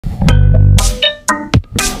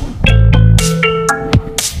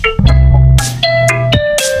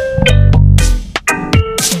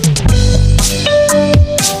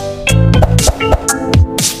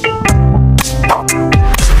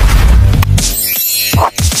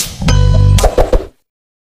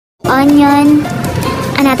onion,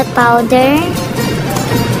 annatto powder,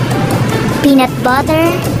 peanut butter.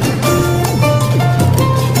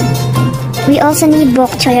 We also need bok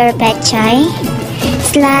choy or pechay,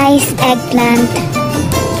 sliced eggplant,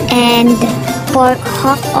 and pork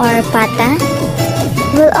hock or pata.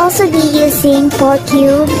 We'll also be using pork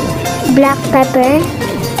cube, black pepper,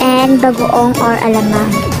 and bagoong or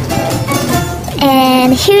alamang.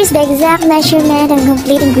 And here's the exact measurement and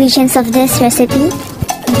complete ingredients of this recipe.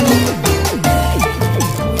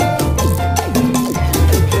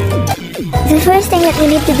 The first thing that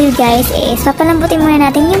we need to do, guys, is papalambutin muna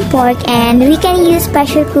natin yung pork, and we can use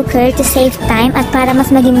pressure cooker to save time at para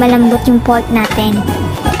mas maging malambot yung pork natin.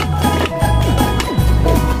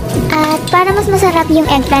 At para mas masarap yung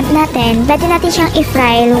eggplant natin, pwede natin siyang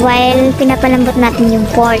i-fry while pinapalambot natin yung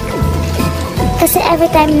pork. Kasi every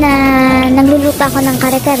time na nagluluto ako ng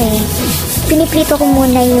kare-kare, piniprito ko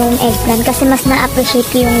muna yung eggplant kasi mas na-appreciate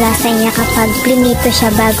ko yung lasa niya kapag prinito siya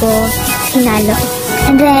bago hinalo.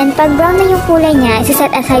 And then, pag brown na yung kulay niya, isi-set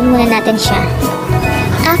aside muna natin siya.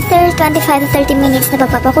 After 25 to 30 minutes na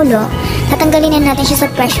pagpapakulo, tatanggalin na natin siya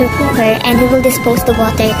sa pressure cooker and we will dispose the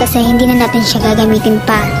water kasi hindi na natin siya gagamitin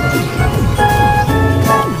pa.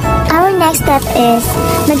 Our next step is,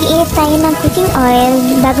 mag-iinit tayo ng cooking oil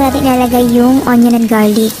bago natin ilalagay yung onion and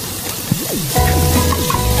garlic.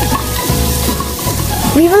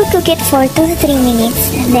 We will cook it for 2 to 3 minutes,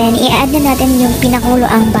 then i-add na natin yung pinakulo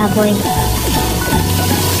ang baboy.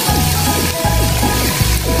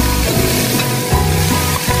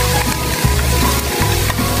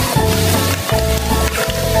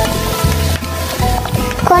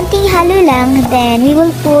 Konting halo lang, then we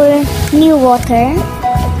will pour new water.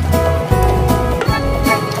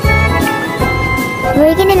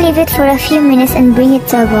 We're gonna leave it for a few minutes and bring it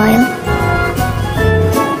to a boil.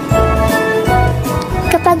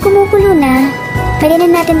 Kapag kumukulo na, pwede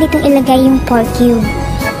na natin ditong ilagay yung pork cube.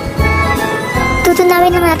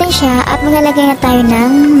 Tutunawin lang natin siya at maglalagay na tayo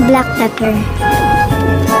ng black pepper.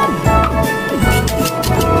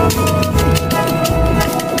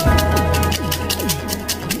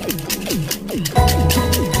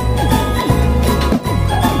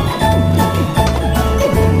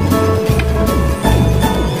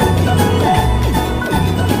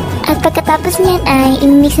 Pagkatapos niyan ay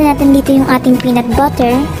i-mix na natin dito yung ating peanut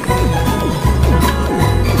butter.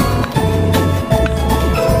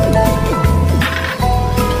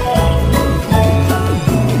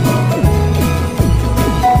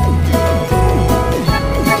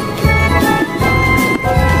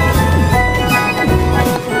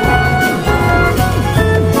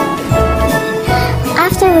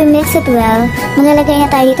 After we mix it well, maglalagay na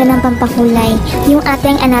tayo dito ng pampakulay, yung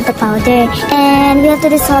ating annatto powder. And we have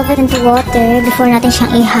to dissolve it into water before natin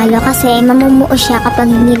siyang ihalo kasi mamumuo siya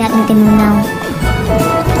kapag hindi natin tinunaw.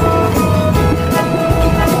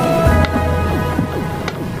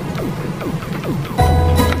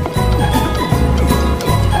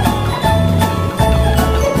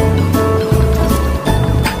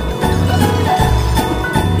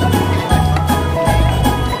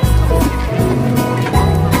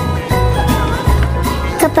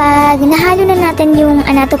 Kapag nahalo na natin yung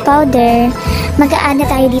annatto powder, mag-a-add na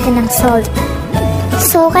tayo dito ng salt.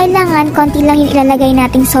 So, kailangan konti lang yung ilalagay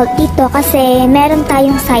nating salt dito kasi meron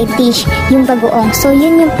tayong side dish, yung bagoong. So,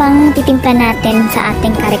 yun yung pang titimpla natin sa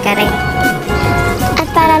ating kare-kare. At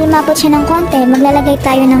para lumapot siya ng konti, maglalagay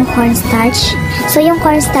tayo ng cornstarch. So, yung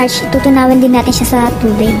cornstarch, tutunawin din natin siya sa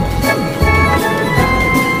tubig.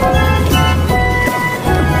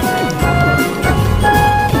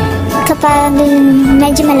 Kapag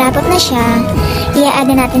medyo malapot na siya, i-add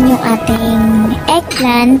na natin yung ating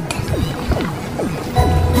eggplant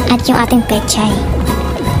at yung ating pechay.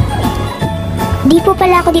 Di po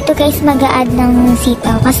pala ako dito, guys, mag-a-add ng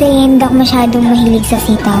sitaw kasi hindi ako masyadong mahilig sa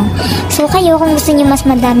sitaw. So kayo, kung gusto niyo mas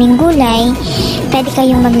madaming gulay, pwede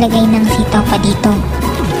kayong maglagay ng sitaw pa dito.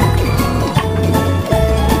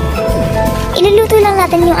 Iluluto lang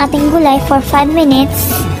natin yung ating gulay for 5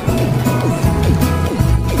 minutes.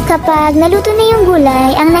 Kapag naluto na yung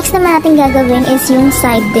gulay, ang next naman natin gagawin is yung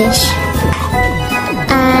side dish.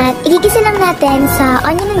 At igigisa lang natin sa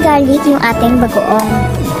onion and garlic yung ating bagoong.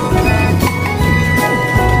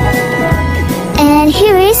 And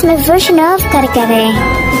here is my version of kare-kare.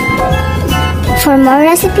 For more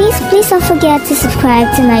recipes, please don't forget to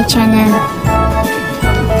subscribe to my channel.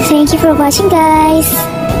 Thank you for watching, guys!